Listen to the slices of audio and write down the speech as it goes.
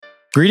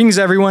Greetings,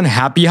 everyone.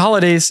 Happy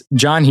holidays.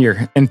 John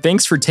here. And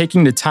thanks for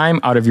taking the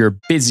time out of your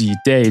busy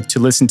day to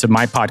listen to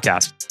my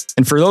podcast.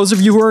 And for those of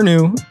you who are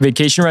new,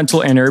 Vacation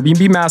Rental and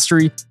Airbnb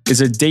Mastery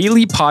is a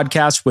daily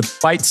podcast with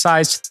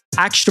bite-sized,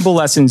 actionable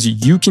lessons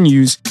you can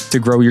use to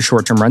grow your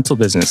short-term rental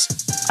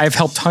business. I have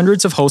helped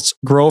hundreds of hosts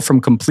grow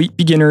from complete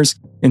beginners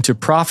into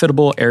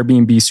profitable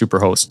Airbnb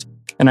superhosts.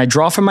 And I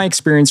draw from my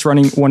experience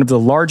running one of the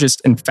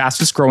largest and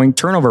fastest growing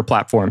turnover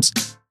platforms.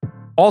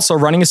 Also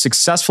running a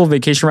successful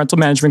vacation rental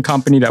management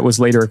company that was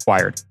later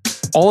acquired.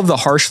 All of the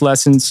harsh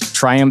lessons,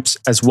 triumphs,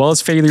 as well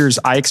as failures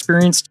I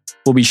experienced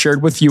will be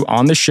shared with you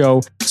on the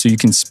show so you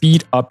can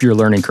speed up your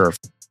learning curve.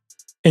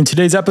 In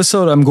today's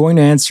episode, I'm going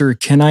to answer,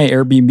 can I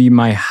Airbnb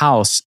my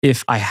house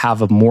if I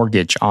have a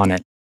mortgage on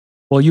it?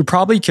 Well, you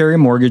probably carry a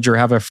mortgage or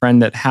have a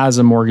friend that has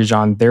a mortgage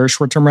on their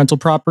short-term rental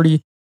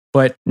property,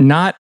 but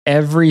not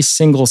every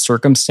single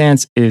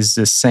circumstance is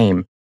the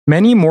same.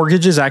 Many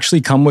mortgages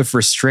actually come with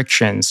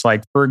restrictions.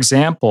 Like, for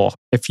example,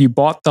 if you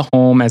bought the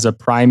home as a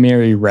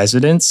primary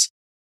residence,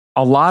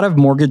 a lot of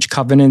mortgage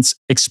covenants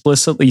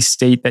explicitly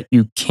state that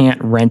you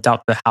can't rent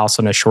out the house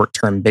on a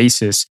short-term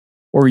basis,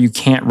 or you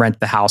can't rent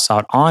the house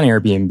out on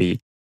Airbnb.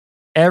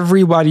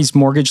 Everybody's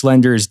mortgage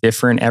lender is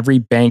different. Every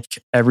bank,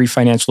 every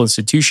financial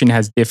institution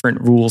has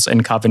different rules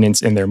and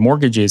covenants in their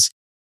mortgages.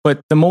 But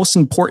the most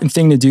important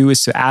thing to do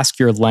is to ask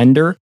your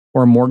lender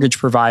or mortgage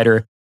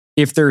provider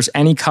if there's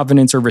any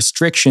covenants or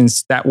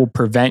restrictions that will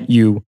prevent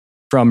you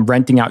from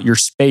renting out your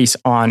space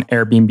on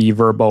Airbnb,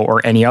 Vrbo, or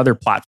any other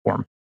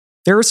platform.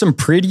 There are some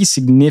pretty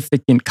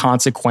significant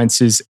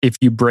consequences if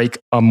you break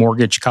a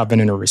mortgage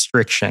covenant or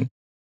restriction.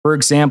 For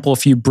example,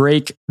 if you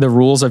break the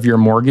rules of your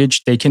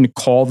mortgage, they can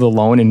call the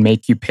loan and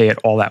make you pay it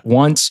all at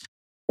once.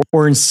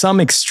 Or in some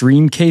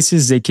extreme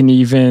cases, they can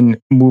even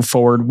move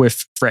forward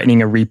with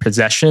threatening a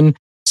repossession.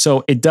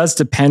 So it does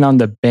depend on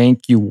the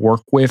bank you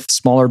work with.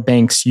 Smaller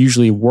banks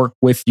usually work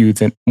with you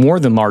more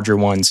than larger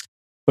ones,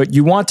 but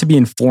you want to be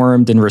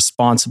informed and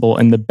responsible.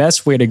 And the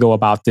best way to go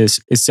about this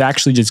is to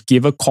actually just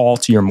give a call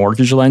to your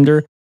mortgage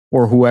lender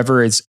or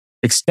whoever is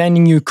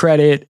extending you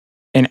credit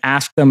and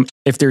ask them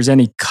if there's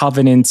any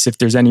covenants, if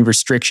there's any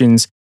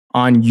restrictions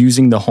on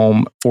using the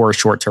home for a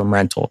short-term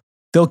rental.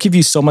 They'll give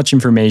you so much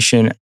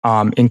information,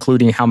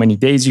 including how many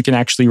days you can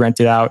actually rent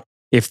it out,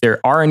 if there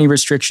are any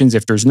restrictions,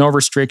 if there's no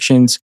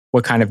restrictions,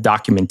 what kind of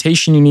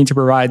documentation you need to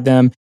provide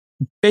them.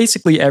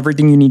 Basically,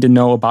 everything you need to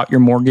know about your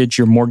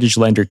mortgage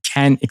lender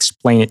can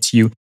explain it to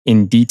you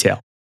in detail.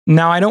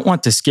 Now, I don't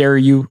want to scare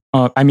you.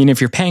 If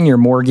you're paying your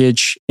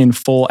mortgage in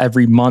full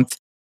every month,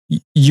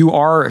 you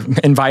are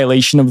in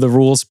violation of the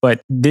rules, but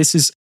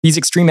these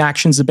extreme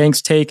actions the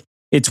banks take,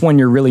 it's when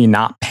you're really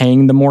not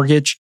paying the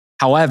mortgage.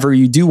 However,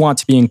 you do want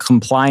to be in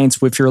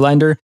compliance with your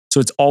lender. So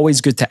it's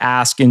always good to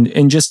ask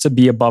and just to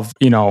be above,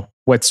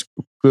 what's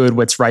good,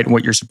 what's right, and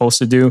what you're supposed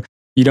to do.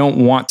 You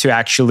don't want to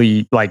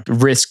actually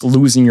risk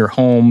losing your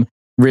home,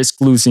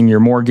 risk losing your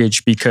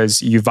mortgage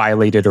because you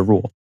violated a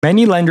rule.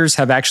 Many lenders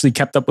have actually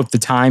kept up with the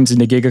times in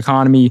the gig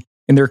economy,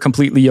 and they're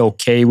completely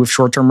okay with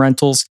short-term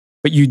rentals.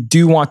 But you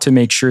do want to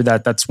make sure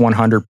that that's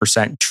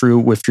 100% true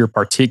with your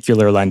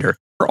particular lender.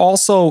 There are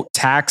also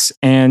tax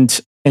and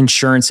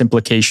insurance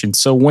implications.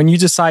 So when you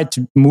decide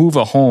to move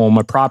a home,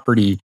 a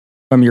property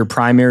from your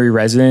primary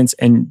residence,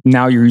 and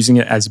now you're using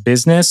it as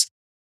business,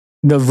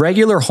 the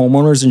regular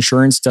homeowner's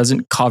insurance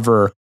doesn't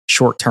cover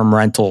short-term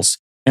rentals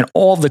and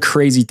all the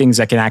crazy things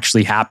that can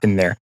actually happen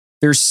there.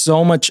 There's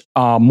so much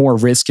more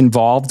risk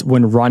involved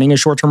when running a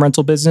short-term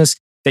rental business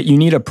that you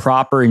need a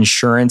proper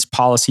insurance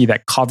policy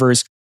that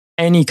covers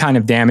any kind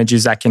of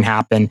damages that can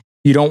happen.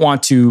 You don't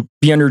want to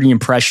be under the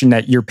impression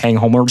that you're paying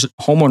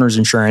homeowner's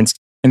insurance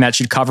and that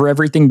should cover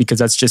everything, because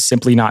that's just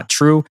simply not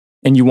true.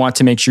 And you want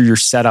to make sure you're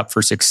set up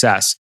for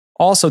success.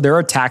 Also, there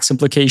are tax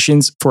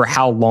implications for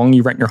how long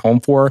you rent your home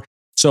for.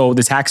 So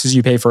the taxes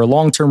you pay for a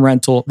long-term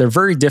rental, they're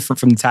very different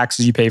from the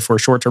taxes you pay for a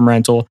short-term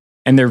rental,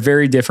 and they're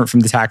very different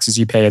from the taxes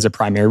you pay as a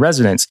primary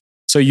residence.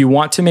 So you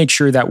want to make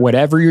sure that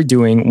whatever you're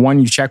doing, one,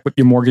 you check with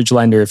your mortgage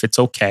lender if it's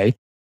okay,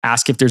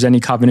 ask if there's any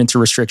covenants or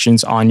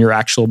restrictions on your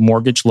actual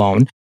mortgage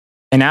loan.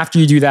 And after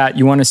you do that,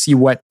 you want to see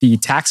what the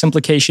tax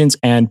implications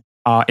and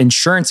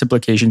insurance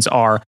implications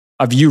are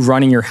of you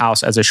running your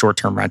house as a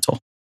short-term rental.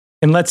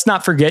 And let's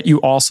not forget, you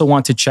also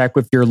want to check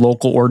with your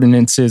local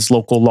ordinances,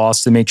 local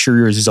laws to make sure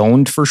you're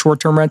zoned for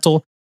short-term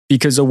rental,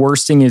 because the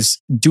worst thing is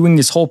doing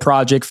this whole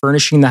project,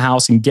 furnishing the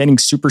house and getting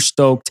super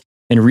stoked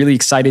and really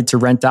excited to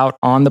rent out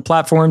on the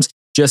platforms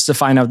just to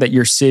find out that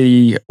your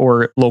city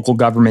or local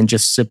government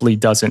just simply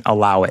doesn't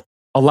allow it.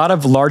 A lot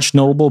of large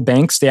notable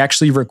banks, they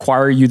actually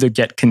require you to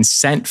get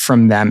consent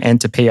from them and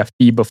to pay a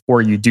fee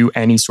before you do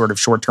any sort of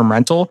short-term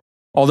rental.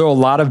 Although a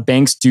lot of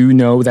banks do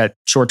know that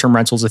short-term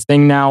rental is a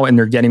thing now and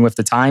they're getting with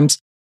the times,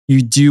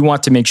 you do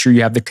want to make sure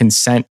you have the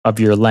consent of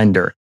your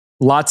lender.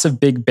 Lots of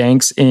big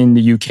banks in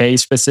the UK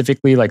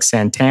specifically, like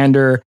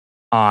Santander,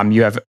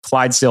 you have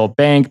Clydesdale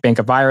Bank, Bank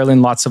of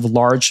Ireland, lots of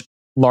large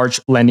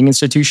lending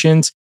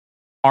institutions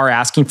are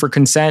asking for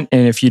consent.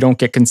 And if you don't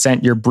get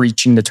consent, you're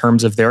breaching the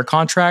terms of their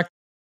contract.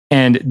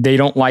 and they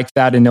don't like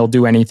that and they'll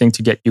do anything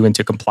to get you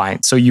into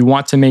compliance. So you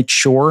want to make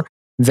sure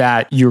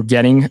that you're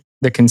getting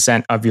the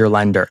consent of your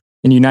lender.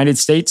 In the United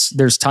States,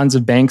 there's tons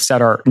of banks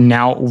that are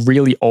now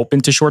really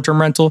open to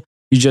short-term rental.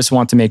 You just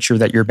want to make sure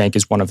that your bank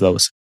is one of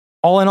those.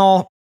 All in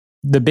all,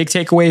 the big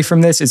takeaway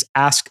from this is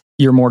ask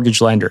your mortgage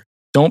lender.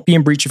 Don't be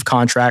in breach of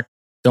contract.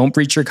 Don't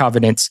breach your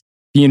covenants.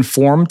 Be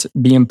informed,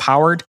 be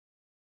empowered,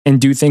 and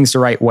do things the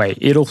right way.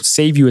 It'll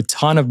save you a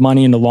ton of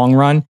money in the long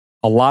run,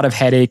 a lot of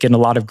headache and a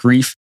lot of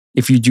grief.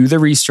 If you do the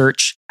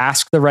research,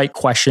 ask the right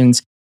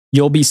questions,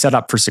 you'll be set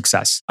up for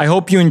success. I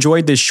hope you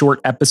enjoyed this short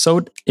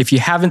episode. If you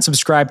haven't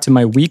subscribed to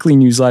my weekly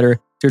newsletter,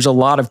 there's a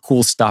lot of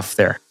cool stuff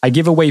there. I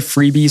give away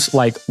freebies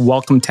like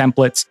welcome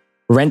templates,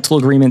 rental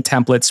agreement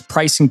templates,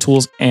 pricing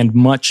tools, and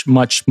much,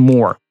 much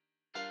more.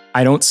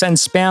 I don't send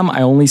spam.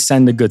 I only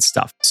send the good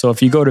stuff. So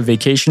if you go to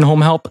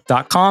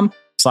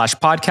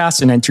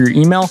vacationhomehelp.com/podcast and enter your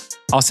email,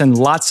 I'll send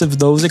lots of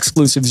those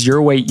exclusives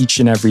your way each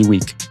and every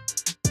week.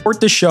 Support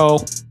the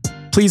show.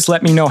 Please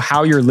let me know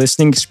how your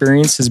listening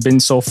experience has been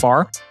so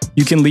far.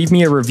 You can leave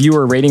me a review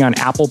or rating on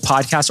Apple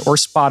Podcasts or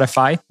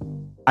Spotify.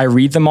 I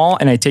read them all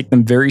and I take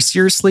them very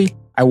seriously.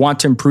 I want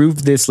to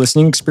improve this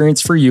listening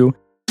experience for you.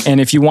 And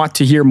if you want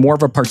to hear more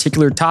of a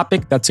particular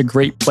topic, that's a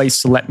great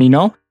place to let me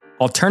know.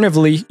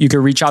 Alternatively, you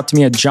can reach out to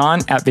me at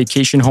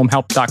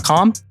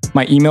john@vacationhomehelp.com.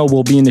 My email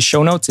will be in the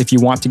show notes if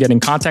you want to get in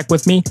contact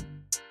with me.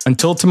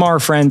 Until tomorrow,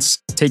 friends,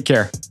 take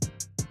care.